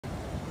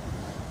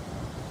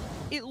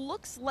It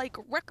looks like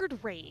record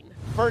rain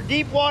for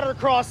deep water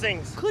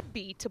crossings could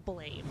be to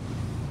blame.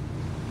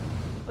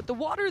 But the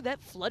water that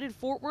flooded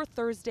Fort Worth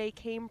Thursday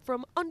came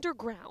from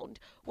underground.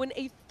 When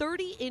a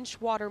 30-inch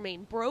water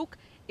main broke,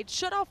 it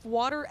shut off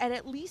water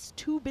at least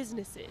 2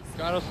 businesses.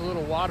 Got us a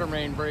little water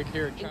main break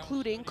here,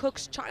 including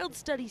Cook's Child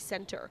Study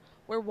Center,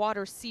 where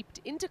water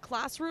seeped into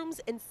classrooms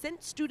and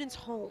sent students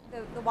home.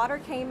 The water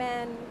came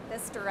in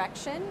this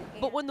direction.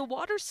 But when the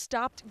water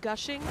stopped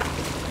gushing,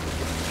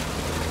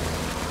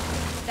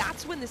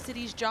 that's when the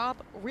city's job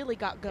really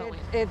got going.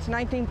 It's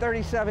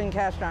 1937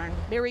 cast iron.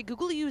 Mary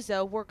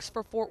Gugliuzzo works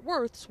for Fort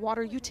Worth's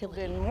water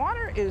utility. And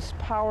water is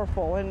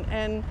powerful,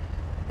 and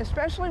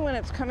especially when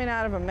it's coming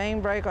out of a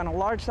main break on a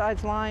large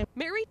size line.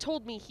 Mary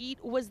told me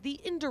heat was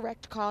the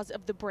indirect cause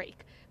of the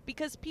break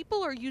because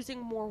people are using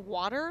more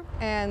water.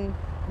 And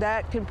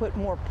that can put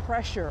more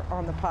pressure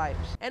on the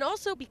pipes. And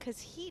also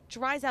because heat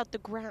dries out the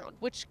ground,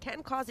 which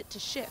can cause it to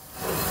shift.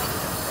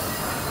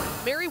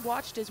 Mary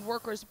watched as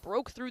workers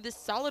broke through the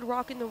solid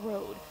rock in the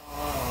road,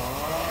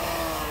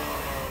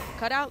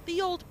 cut out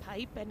the old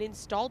pipe, and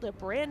installed a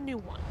brand new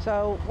one.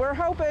 So we're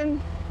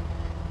hoping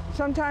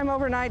sometime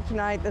overnight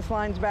tonight this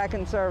line's back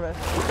in service.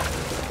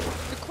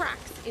 The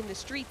cracks in the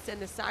streets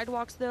and the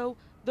sidewalks, though,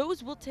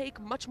 those will take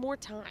much more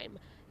time.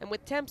 And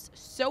with temps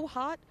so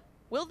hot,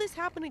 will this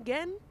happen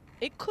again?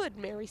 It could,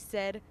 Mary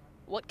said.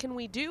 What can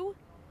we do?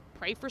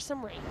 Pray for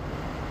some rain.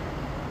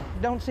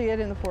 Don't see it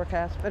in the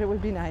forecast, but it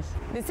would be nice.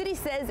 The city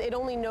says it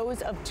only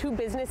knows of 2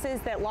 businesses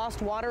that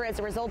lost water as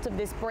a result of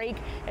this break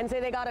and say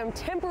they got them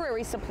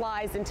temporary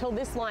supplies until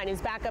this line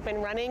is back up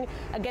and running.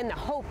 Again, the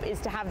hope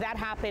is to have that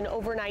happen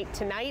overnight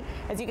tonight.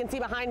 As you can see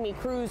behind me,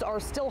 crews are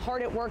still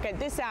hard at work at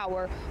this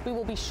hour. We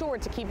will be sure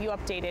to keep you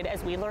updated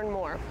as we learn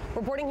more.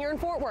 Reporting here in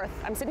Fort Worth,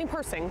 I'm Sydney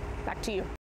Persing. Back to you.